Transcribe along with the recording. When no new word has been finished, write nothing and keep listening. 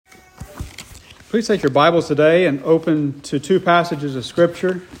Please take your Bibles today and open to two passages of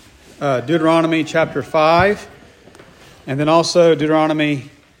Scripture, Deuteronomy chapter 5, and then also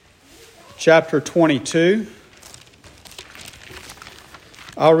Deuteronomy chapter 22.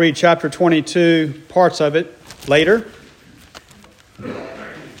 I'll read chapter 22, parts of it, later.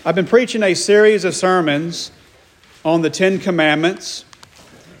 I've been preaching a series of sermons on the Ten Commandments,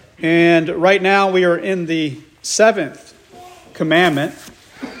 and right now we are in the seventh commandment,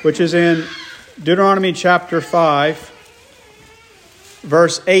 which is in Deuteronomy chapter 5,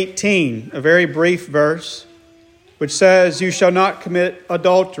 verse 18, a very brief verse, which says, "You shall not commit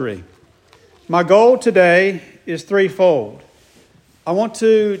adultery." My goal today is threefold. I want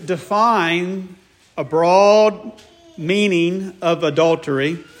to define a broad meaning of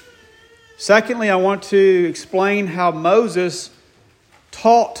adultery. Secondly, I want to explain how Moses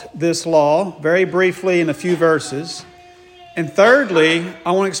taught this law, very briefly in a few verses. And thirdly,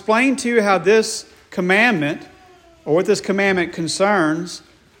 I want to explain to you how this commandment, or what this commandment concerns,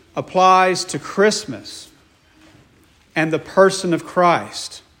 applies to Christmas and the person of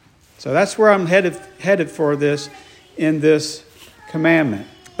Christ. So that's where I'm headed for this in this commandment.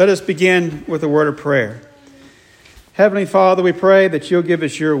 Let us begin with a word of prayer. Heavenly Father, we pray that you'll give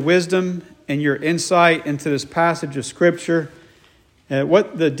us your wisdom and your insight into this passage of Scripture,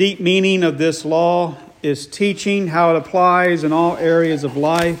 what the deep meaning of this law is teaching, how it applies in all areas of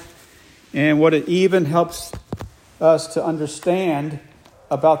life, and what it even helps us to understand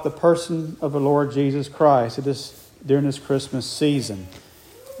about the person of the Lord Jesus Christ during this Christmas season.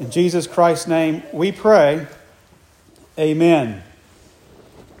 In Jesus Christ's name we pray, amen.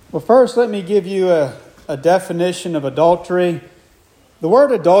 Well, first let me give you a definition of adultery. The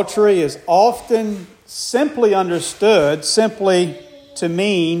word adultery is often simply understood to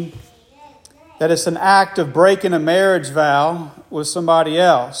mean that it's an act of breaking a marriage vow with somebody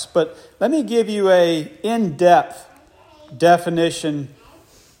else. But let me give you an in-depth definition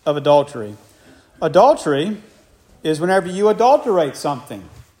of adultery. Adultery is whenever you adulterate something.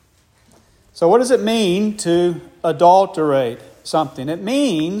 So what does it mean to adulterate something? It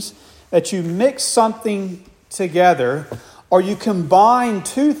means that you mix something together, or you combine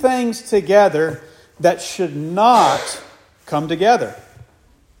two things together that should not come together.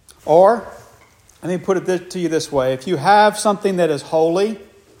 Or, let me put it to you this way. If you have something that is holy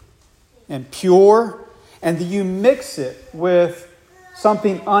and pure, and you mix it with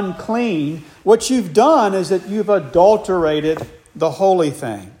something unclean, what you've done is that you've adulterated the holy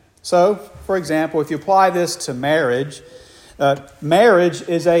thing. So, for example, if you apply this to marriage, marriage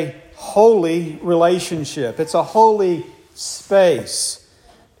is a holy relationship. It's a holy space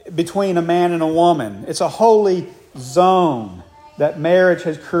between a man and a woman. It's a holy zone that marriage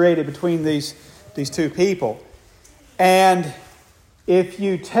has created between these two people. And if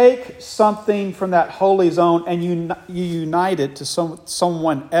you take something from that holy zone and you unite it to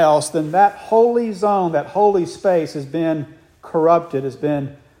someone else, then that holy zone, that holy space has been corrupted, has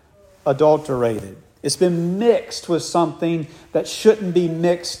been adulterated. It's been mixed with something that shouldn't be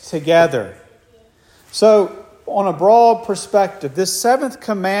mixed together. So, on a broad perspective, this seventh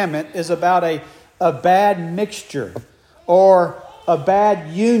commandment is about a bad mixture or a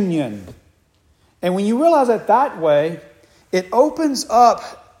bad union. And when you realize it that way,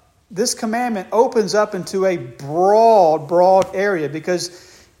 this commandment opens up into a broad area, because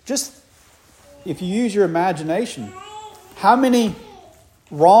just if you use your imagination, how many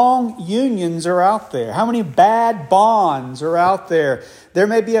wrong unions are out there? How many bad bonds are out there? There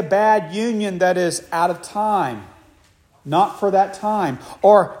may be a bad union that is out of time, not for that time,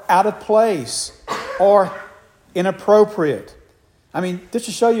 or out of place, or inappropriate. I mean, just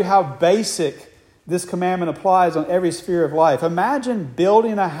to show you how basic this commandment applies on every sphere of life. Imagine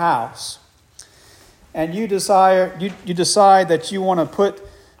building a house, and you decide that you want to put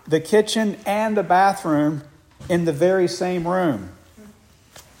the kitchen and the bathroom in the very same room.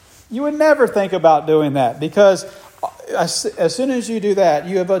 You would never think about doing that, because as soon as you do that,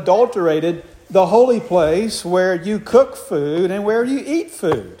 you have adulterated the holy place where you cook food and where you eat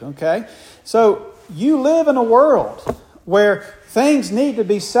food. Okay? So you live in a world where things need to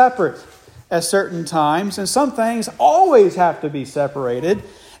be separate at certain times, and some things always have to be separated.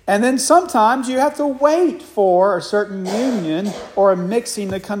 And then sometimes you have to wait for a certain union or a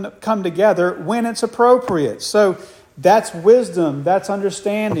mixing to come together when it's appropriate. So that's wisdom, that's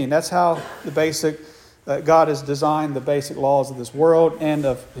understanding. That's how God has designed the basic laws of this world and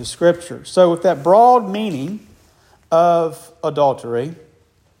of His Scripture. So with that broad meaning of adultery,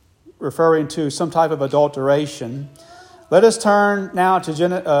 referring to some type of adulteration, let us turn now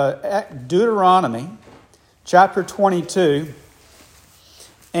to Deuteronomy chapter 22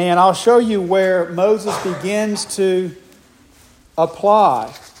 And I'll show you where Moses begins to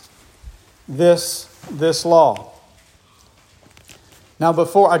apply this law. Now,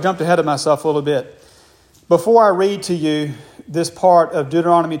 before I jumped ahead of myself a little bit, before I read to you this part of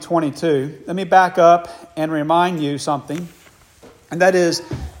Deuteronomy 22, let me back up and remind you something. And that is,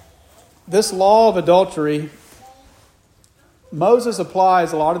 this law of adultery, Moses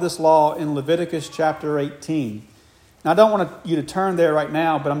applies a lot of this law in Leviticus chapter 18. Now, I don't want you to turn there right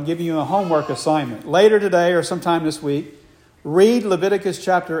now, but I'm giving you a homework assignment. Later today or sometime this week, read Leviticus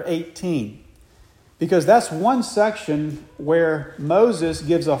chapter 18. Because that's one section where Moses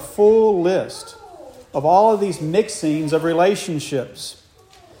gives a full list of all of these mixings of relationships.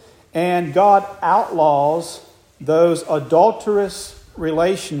 And God outlaws those adulterous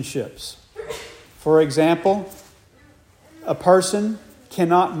relationships. For example, a person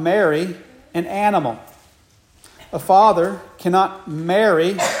cannot marry an animal. A father cannot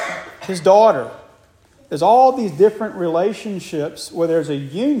marry his daughter. There's all these different relationships where there's a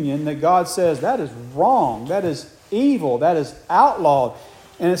union that God says that is wrong, that is evil, that is outlawed.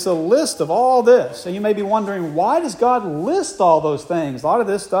 And it's a list of all this. And you may be wondering, why does God list all those things? A lot of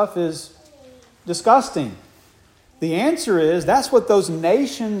this stuff is disgusting. The answer is that's what those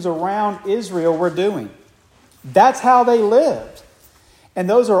nations around Israel were doing. That's how they lived. And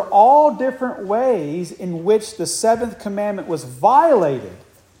those are all different ways in which the seventh commandment was violated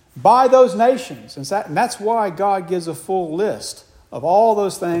by those nations. And that's why God gives a full list of all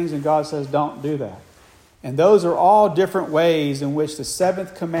those things, and God says, don't do that. And those are all different ways in which the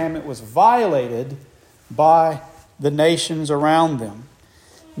seventh commandment was violated by the nations around them.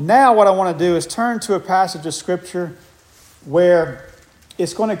 Now what I want to do is turn to a passage of Scripture where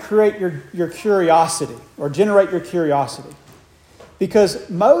it's going to create your curiosity or generate your curiosity. Because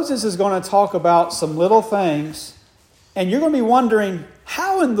Moses is going to talk about some little things, and you're going to be wondering,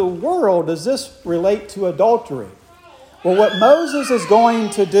 how in the world does this relate to adultery? Well, what Moses is going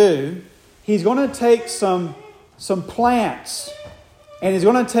to do, he's going to take some plants, and he's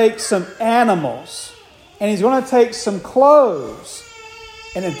going to take some animals, and he's going to take some clothes.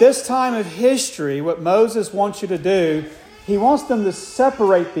 And at this time of history, what Moses wants you to do, he wants them to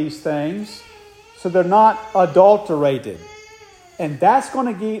separate these things so they're not adulterated. And that's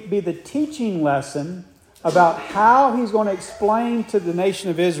going to be the teaching lesson about how he's going to explain to the nation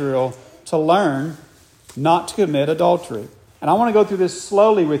of Israel to learn not to commit adultery. And I want to go through this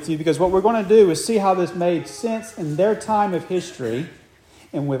slowly with you because what we're going to do is see how this made sense in their time of history.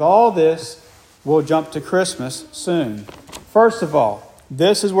 And with all this, we'll jump to Christmas soon. First of all,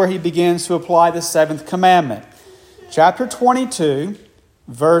 this is where he begins to apply the seventh commandment. Chapter 22,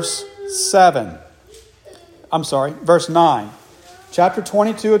 verse 9. Chapter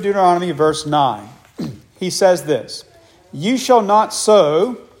 22 of Deuteronomy, verse 9. He says this, "You shall not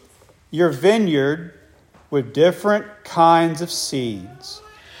sow your vineyard with different kinds of seeds,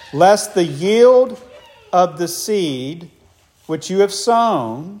 lest the yield of the seed which you have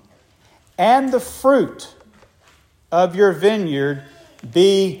sown and the fruit of your vineyard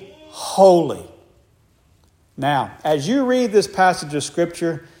be holy." Now, as you read this passage of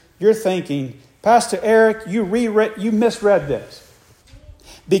Scripture, you're thinking, Pastor Eric, you misread this.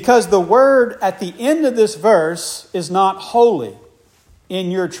 Because the word at the end of this verse is not holy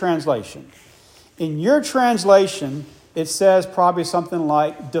in your translation. In your translation, it says probably something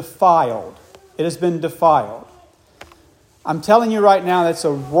like defiled. It has been defiled. I'm telling you right now, that's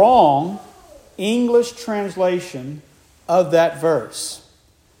a wrong English translation of that verse.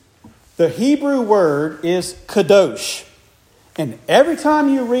 The Hebrew word is kadosh. And every time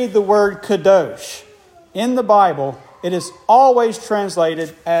you read the word kadosh in the Bible, it is always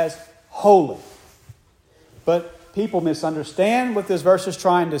translated as holy. But people misunderstand what this verse is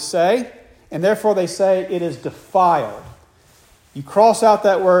trying to say, and therefore they say it is defiled. You cross out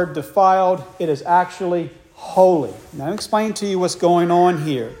that word defiled, it is actually holy. Now I'll explain to you what's going on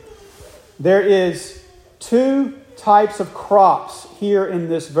here. There is two types of crops here in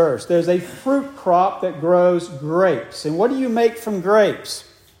this verse. There's a fruit crop that grows grapes. And what do you make from grapes?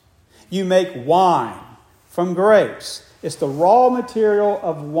 You make wine from grapes. It's the raw material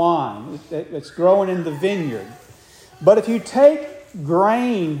of wine that's growing in the vineyard. But if you take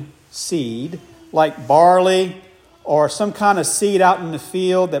grain seed, like barley or some kind of seed out in the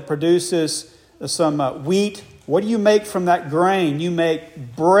field that produces some wheat, what do you make from that grain? You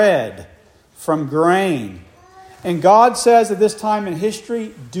make bread from grain. And God says at this time in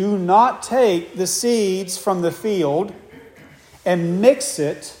history, do not take the seeds from the field and mix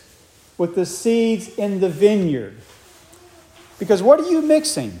it with the seeds in the vineyard. Because what are you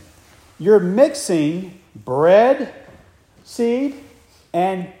mixing? You're mixing bread seed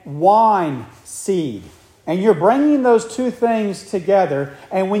and wine seed. And you're bringing those two things together.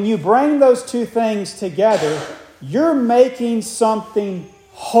 And when you bring those two things together, you're making something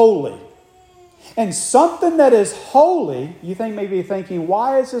holy. And something that is holy, you may be thinking,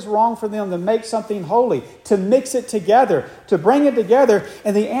 why is this wrong for them to make something holy? To mix it together, to bring it together.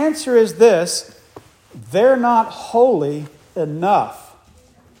 And the answer is this: they're not holy enough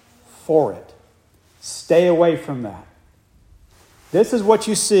for it. Stay away from that. This is what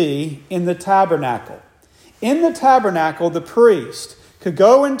you see in the tabernacle. In the tabernacle, the priest could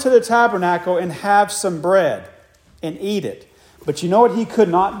go into the tabernacle and have some bread and eat it. But you know what he could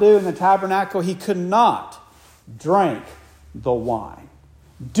not do in the tabernacle? He could not drink the wine.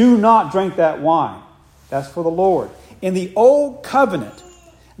 Do not drink that wine. That's for the Lord. In the old covenant,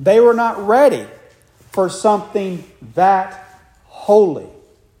 they were not ready for something that holy.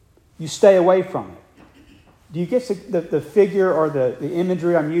 You stay away from it. Do you get the figure or the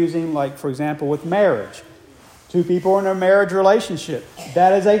imagery I'm using? Like, for example, with marriage. Two people in a marriage relationship.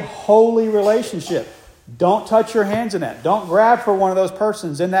 That is a holy relationship. Don't touch your hands in that. Don't grab for one of those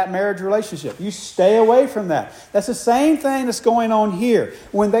persons in that marriage relationship. You stay away from that. That's the same thing that's going on here.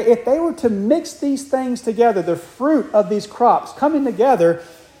 If they were to mix these things together, the fruit of these crops coming together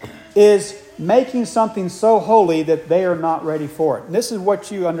is making something so holy that they are not ready for it. And this is what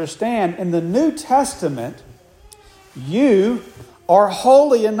you understand. In the New Testament, you are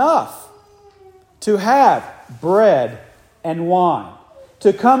holy enough to have bread and wine,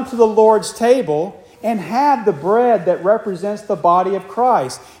 to come to the Lord's table and have the bread that represents the body of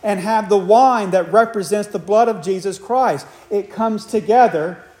Christ, and have the wine that represents the blood of Jesus Christ. It comes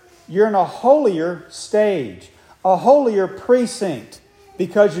together. You're in a holier stage, a holier precinct,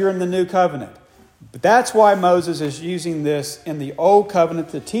 because you're in the new covenant. But that's why Moses is using this in the old covenant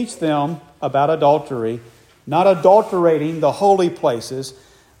to teach them about adultery, not adulterating the holy places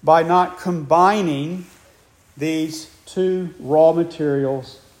by not combining these two raw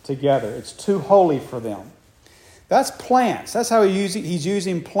materials together. It's too holy for them. That's plants. That's how he's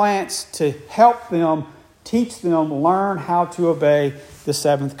using plants to help them, teach them, learn how to obey the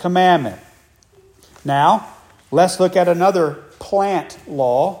seventh commandment. Now, let's look at another plant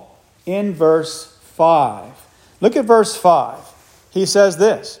law in verse 5. Look at verse 5. He says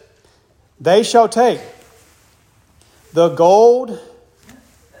this: they shall take the gold,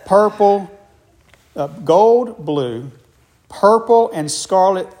 blue, purple, and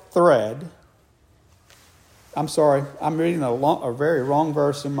scarlet thread. I'm sorry, I'm reading a very wrong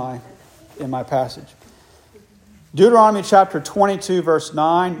verse in my passage. Deuteronomy chapter 22, verse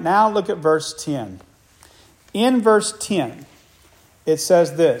 9. Now look at verse 10. In verse 10, it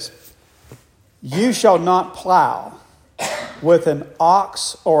says this: you shall not plow with an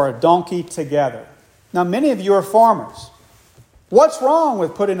ox or a donkey together. Now, many of you are farmers. What's wrong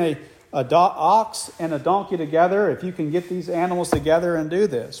with putting an ox and a donkey together if you can get these animals together and do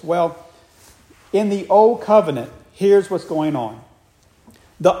this? Well, in the old covenant, here's what's going on.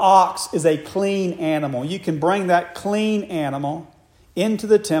 The ox is a clean animal. You can bring that clean animal into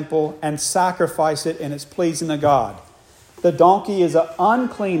the temple and sacrifice it, and it's pleasing to God. The donkey is an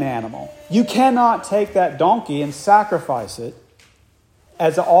unclean animal. You cannot take that donkey and sacrifice it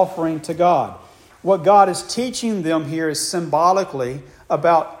as an offering to God. What God is teaching them here is symbolically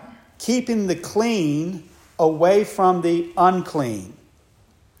about keeping the clean away from the unclean.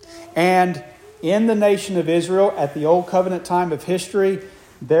 And in the nation of Israel, at the Old Covenant time of history,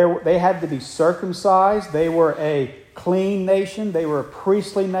 they had to be circumcised. They were a clean nation. They were a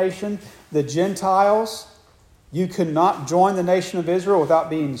priestly nation. The Gentiles, you could not join the nation of Israel without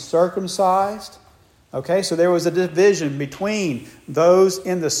being circumcised. Okay, so there was a division between those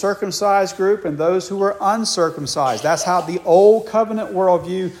in the circumcised group and those who were uncircumcised. That's how the Old Covenant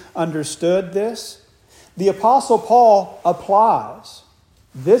worldview understood this. The Apostle Paul applies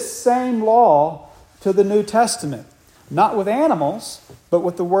this same law to the New Testament, not with animals, but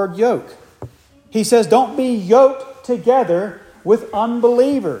with the word yoke. He says, don't be yoked together with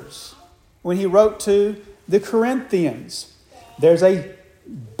unbelievers. When he wrote to the Corinthians, there's a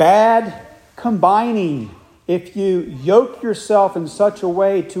bad combining if you yoke yourself in such a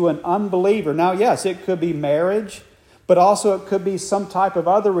way to an unbeliever. Now, yes, it could be marriage, but also it could be some type of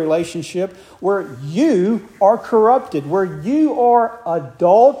other relationship where you are corrupted, where you are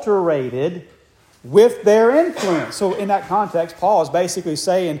adulterated with their influence. So in that context, Paul is basically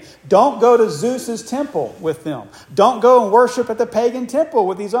saying, don't go to Zeus's temple with them. Don't go and worship at the pagan temple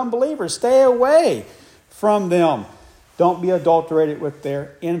with these unbelievers. Stay away from them. Don't be adulterated with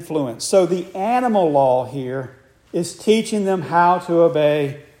their influence. So the animal law here is teaching them how to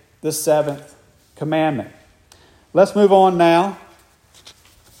obey the seventh commandment. Let's move on now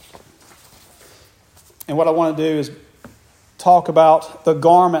And what I want to do is talk about the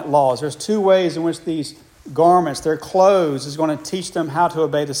garment laws. There's two ways in which these garments, their clothes, is going to teach them how to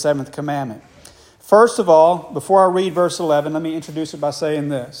obey the seventh commandment. First of all, before I read verse 11, let me introduce it by saying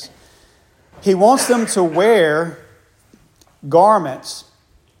this. He wants them to wear garments,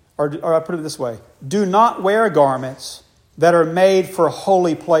 or I put it this way, do not wear garments that are made for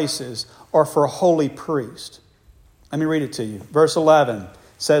holy places or for holy priests. Let me read it to you. Verse 11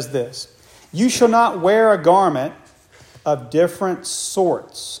 says this, you shall not wear a garment of different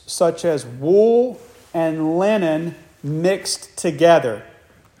sorts, such as wool and linen mixed together.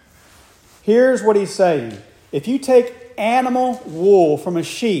 Here's what he's saying. If you take animal wool from a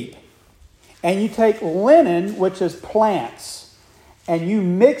sheep, and you take linen, which is plants, and you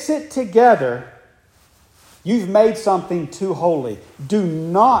mix it together, you've made something too holy. Do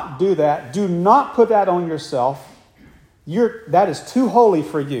not do that. Do not put that on yourself. That is too holy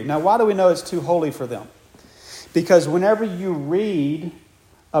for you. Now, why do we know it's too holy for them? Because whenever you read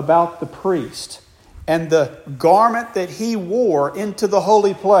about the priest and the garment that he wore into the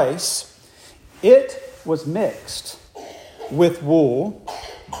holy place, it was mixed with wool,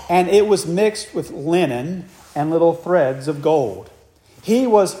 and it was mixed with linen and little threads of gold. He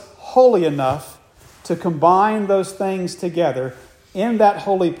was holy enough to combine those things together in that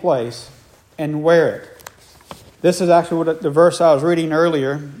holy place and wear it. This is actually what the verse I was reading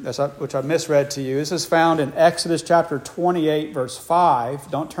earlier, which I misread to you. This is found in Exodus chapter 28, verse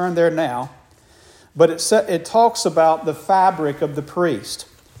 5. Don't turn there now. But it talks about the fabric of the priest.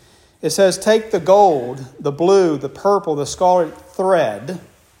 It says, take the gold, the blue, the purple, the scarlet thread,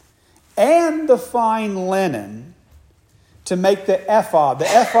 and the fine linen to make the ephod. The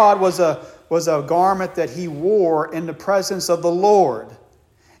ephod was a garment that he wore in the presence of the Lord.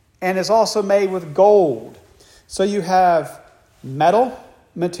 And it's also made with gold. So you have metal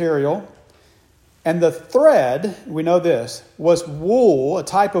material, and the thread, we know this, was wool, a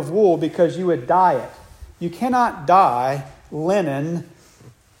type of wool, because you would dye it. You cannot dye linen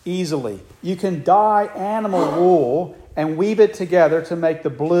easily. You can dye animal wool and weave it together to make the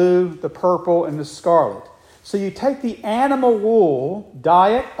blue, the purple, and the scarlet. So you take the animal wool,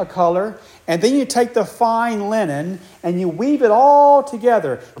 dye it a color, and then you take the fine linen and you weave it all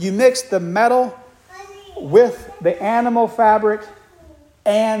together. You mix the metal with the animal fabric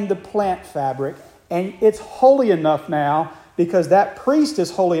and the plant fabric, and it's holy enough now because that priest is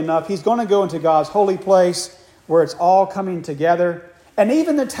holy enough. He's going to go into God's holy place where it's all coming together. And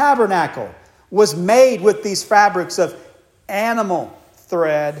even the tabernacle was made with these fabrics of animal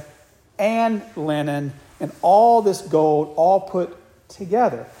thread and linen and all this gold all put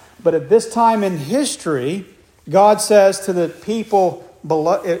together. But at this time in history, God says to the people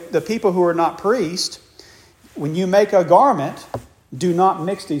who are not priests, when you make a garment, do not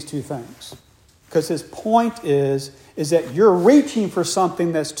mix these two things. Because his point is that you're reaching for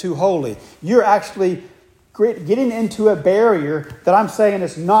something that's too holy. You're actually getting into a barrier that I'm saying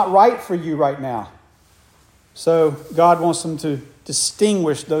is not right for you right now. So God wants them to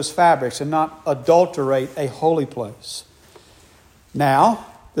distinguish those fabrics and not adulterate a holy place. Now,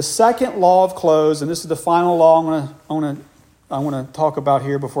 the second law of clothes, and this is the final law I want to talk about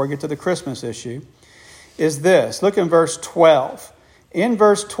here before I get to the Christmas issue, is this. Look in verse 12. In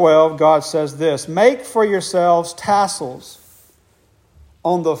verse 12, God says this, make for yourselves tassels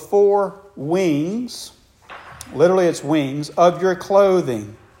on the four wings, literally it's wings, of your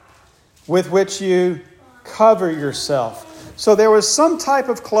clothing, with which you cover yourself. So there was some type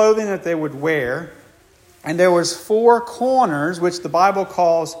of clothing that they would wear, and there was four corners, which the Bible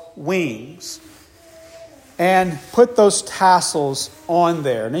calls wings, and put those tassels on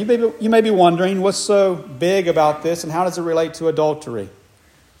there. Now you may be wondering, what's so big about this, and how does it relate to adultery?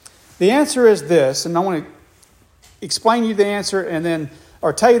 The answer is this, and I want to explain you the answer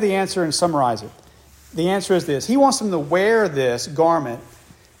or tell you the answer and summarize it. The answer is this. He wants them to wear this garment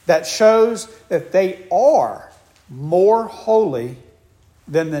that shows that they are more holy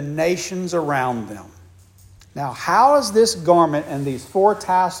than the nations around them. Now, how is this garment and these four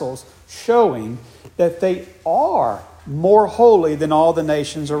tassels showing that they are more holy than all the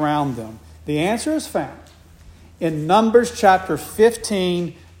nations around them? The answer is found in Numbers chapter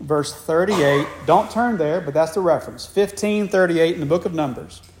 15, verse 38. Don't turn there, but that's the reference. 15:38 in the book of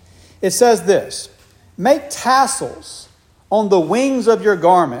Numbers. It says this, make tassels on the wings of your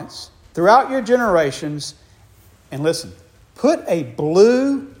garments throughout your generations. And listen, put a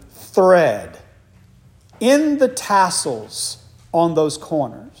blue thread in the tassels on those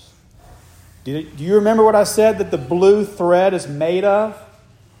corners. Do you remember what I said that the blue thread is made of?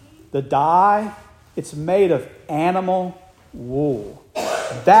 The dye? It's made of animal wool.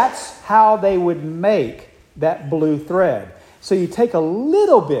 That's how they would make that blue thread. So you take a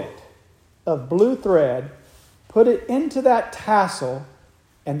little bit of blue thread, put it into that tassel,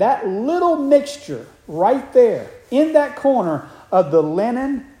 and that little mixture right there in that corner of the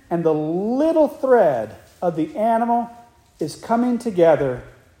linen and the little thread of the animal is coming together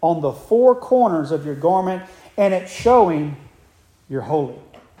on the four corners of your garment, and it's showing you're holy.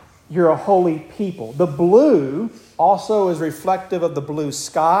 You're a holy people. The blue also is reflective of the blue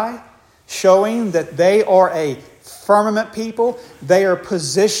sky, showing that they are a firmament people. They are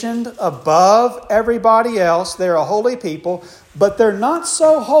positioned above everybody else. They're a holy people, but they're not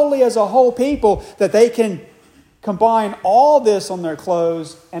so holy as a whole people that they can combine all this on their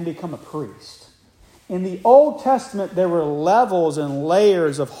clothes and become a priest. In the Old Testament, there were levels and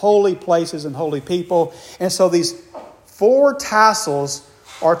layers of holy places and holy people. And so these four tassels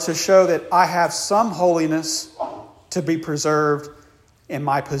are to show that I have some holiness to be preserved in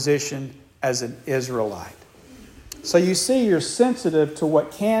my position as an Israelite. So you see, you're sensitive to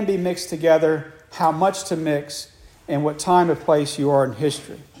what can be mixed together, how much to mix, and what time and place you are in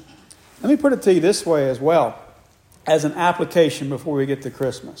history. Let me put it to you this way as well, as an application before we get to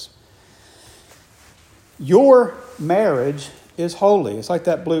Christmas. Your marriage is holy. It's like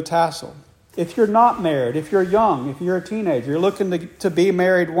that blue tassel. If you're not married, if you're young, if you're a teenager, you're looking to be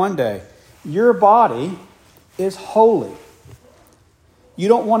married one day, your body is holy. You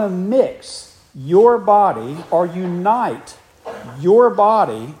don't want to mix your body or unite your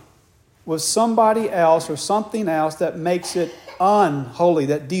body with somebody else or something else that makes it unholy,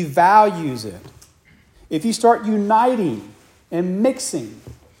 that devalues it. If you start uniting and mixing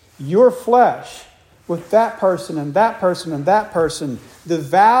your flesh with that person and that person and that person, the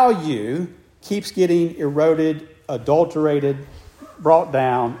value keeps getting eroded, adulterated, brought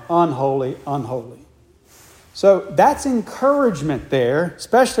down, unholy. So that's encouragement there,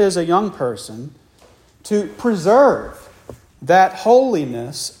 especially as a young person, to preserve that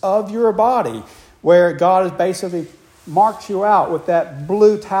holiness of your body, where God has basically marked you out with that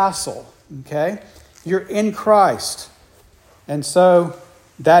blue tassel. Okay? You're in Christ. And so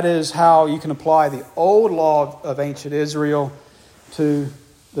that is how you can apply the old law of ancient Israel to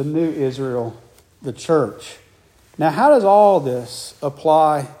the new Israel, the church. Now, how does all this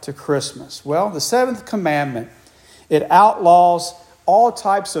apply to Christmas? Well, the seventh commandment, it outlaws all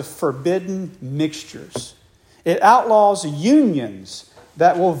types of forbidden mixtures. It outlaws unions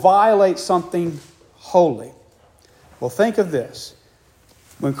that will violate something holy. Well, think of this.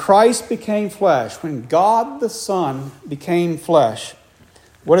 When Christ became flesh, when God the Son became flesh,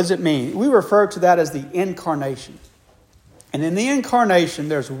 what does it mean? We refer to that as the incarnation. And in the incarnation,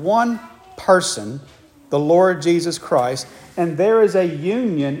 there's one person, the Lord Jesus Christ, and there is a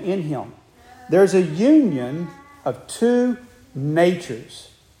union in him. There's a union of two natures.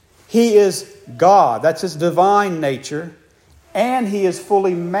 He is God, that's his divine nature, and he is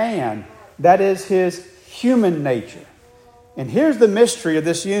fully man, that is his human nature. And here's the mystery of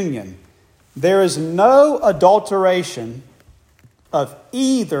this union. There is no adulteration of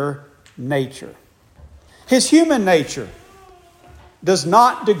either nature. His human nature does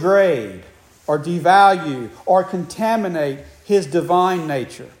not degrade or devalue or contaminate his divine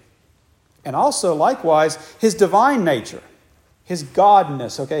nature. And also, likewise, his divine nature, his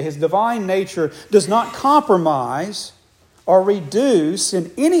godness, his divine nature does not compromise or reduce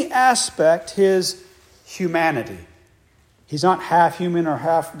in any aspect his humanity. He's not half human or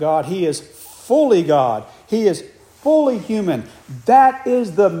half God. He is fully God. He is fully human. That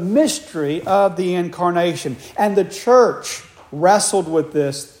is the mystery of the incarnation. And the church wrestled with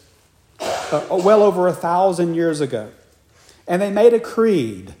this well over 1,000 years ago. And they made a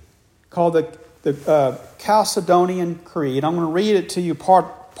creed called the Chalcedonian Creed. I'm going to read it to you, part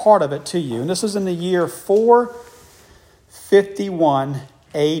of it to you. And this is in the year 451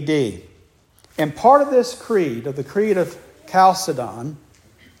 AD. And part of this creed, of the Creed of Chalcedon,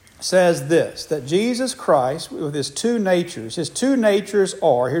 says this, that Jesus Christ, with his two natures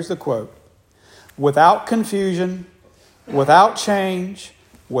are, here's the quote, without confusion, without change,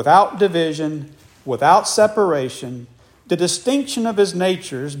 without division, without separation, the distinction of his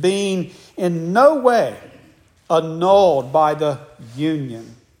natures being in no way annulled by the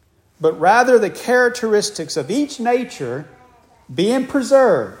union, but rather the characteristics of each nature being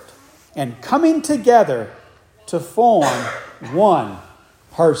preserved and coming together to form one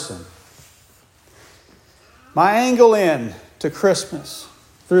person. My angle in to Christmas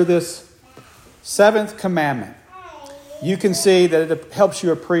through this seventh commandment, you can see that it helps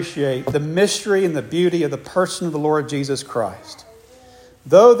you appreciate the mystery and the beauty of the person of the Lord Jesus Christ.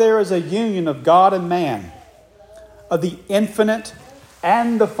 Though there is a union of God and man, of the infinite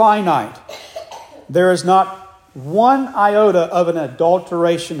and the finite. There is not one iota of an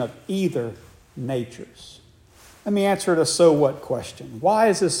adulteration of either natures. Let me answer the so what question. Why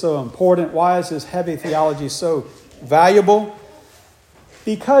is this so important? Why is this heavy theology so valuable?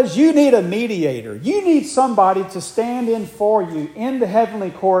 Because you need a mediator. You need somebody to stand in for you in the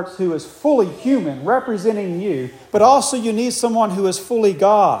heavenly courts who is fully human, representing you. But also you need someone who is fully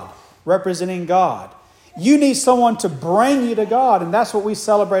God, representing God. You need someone to bring you to God. And that's what we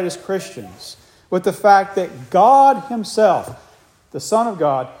celebrate as Christians. With the fact that God himself, the Son of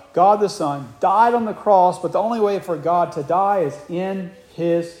God, God the Son, died on the cross. But the only way for God to die is in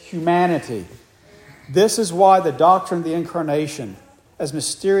his humanity. This is why the doctrine of the incarnation, as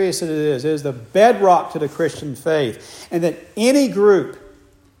mysterious as it is the bedrock to the Christian faith. And that any group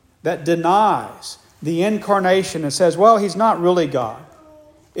that denies the incarnation and says, well, he's not really God,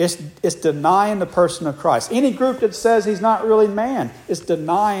 it's denying the person of Christ. Any group that says he's not really man is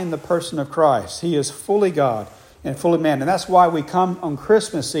denying the person of Christ. He is fully God and fully man. And that's why we come on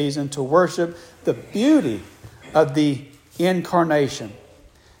Christmas season to worship the beauty of the incarnation.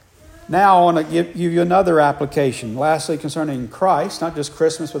 Now I want to give you another application. Lastly, concerning Christ, not just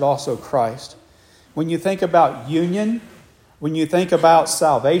Christmas, but also Christ. When you think about union, when you think about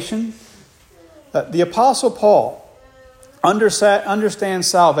salvation, the Apostle Paul understands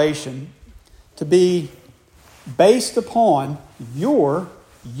salvation to be based upon your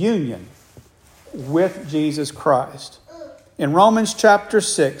union with Jesus Christ. In Romans chapter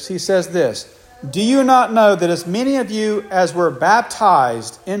 6, he says this, do you not know that as many of you as were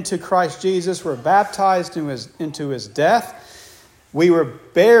baptized into Christ Jesus were baptized into his death? We were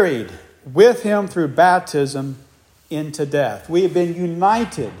buried with him through baptism into death. We have been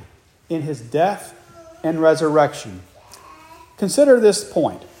united in his death and resurrection. Consider this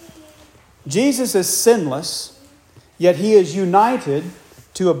point. Jesus is sinless, yet he is united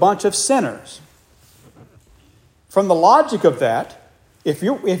to a bunch of sinners. From the logic of that, if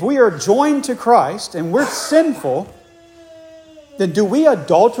we are joined to Christ and we're sinful, then do we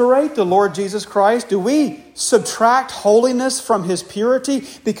adulterate the Lord Jesus Christ? Do we subtract holiness from his purity?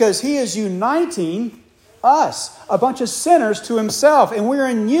 Because he is uniting us, a bunch of sinners, to himself, and we're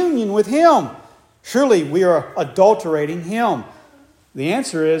in union with him. Surely we are adulterating him. The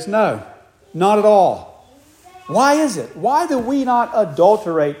answer is no, not at all. Why is it? Why do we not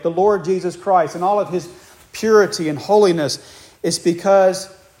adulterate the Lord Jesus Christ and all of his purity and holiness? It's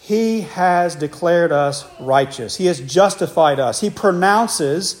because he has declared us righteous. He has justified us. He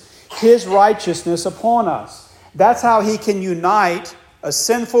pronounces his righteousness upon us. That's how he can unite a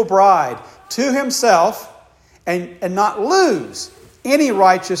sinful bride to himself and not lose any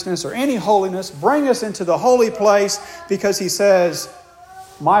righteousness or any holiness, bring us into the holy place, because he says,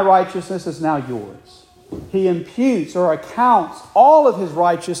 my righteousness is now yours. He imputes or accounts all of his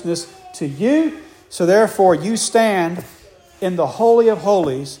righteousness to you, so therefore you stand in the Holy of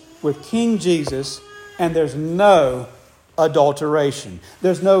Holies with King Jesus, and there's no adulteration.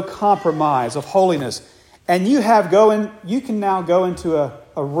 There's no compromise of holiness. And you can now go into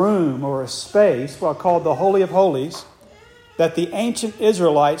a room or a space, what I call the Holy of Holies, that the ancient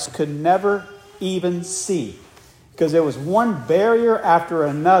Israelites could never even see. Because there was one barrier after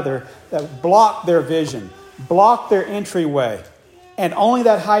another that blocked their vision, blocked their entryway. And only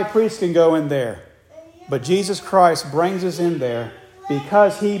that high priest can go in there. But Jesus Christ brings us in there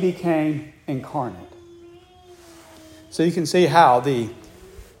because he became incarnate. So you can see how the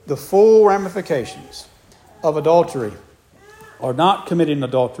full ramifications of adultery or not committing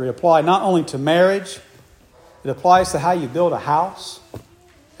adultery apply not only to marriage, it applies to how you build a house.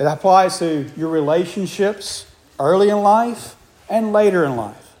 It applies to your relationships early in life and later in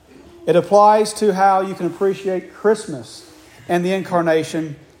life. It applies to how you can appreciate Christmas and the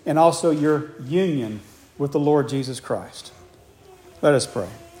incarnation and also your union with the Lord Jesus Christ. Let us pray.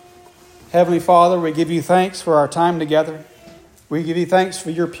 Heavenly Father, we give you thanks for our time together. We give you thanks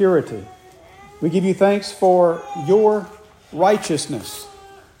for your purity. We give you thanks for your righteousness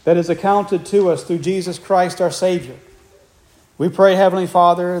that is accounted to us through Jesus Christ our Savior. We pray, Heavenly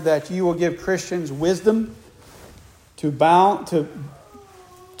Father, that you will give Christians wisdom to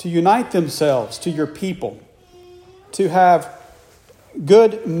unite themselves to your people, to have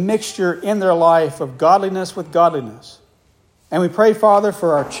good mixture in their life of godliness with godliness. And we pray, Father,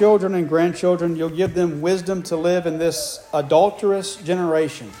 for our children and grandchildren, you'll give them wisdom to live in this adulterous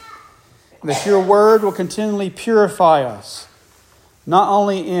generation. And that your word will continually purify us, not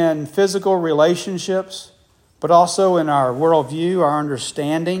only in physical relationships, but also in our worldview, our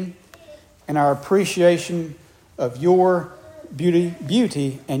understanding, and our appreciation of your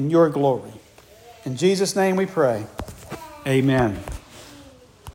beauty and your glory. In Jesus' name we pray. Amen.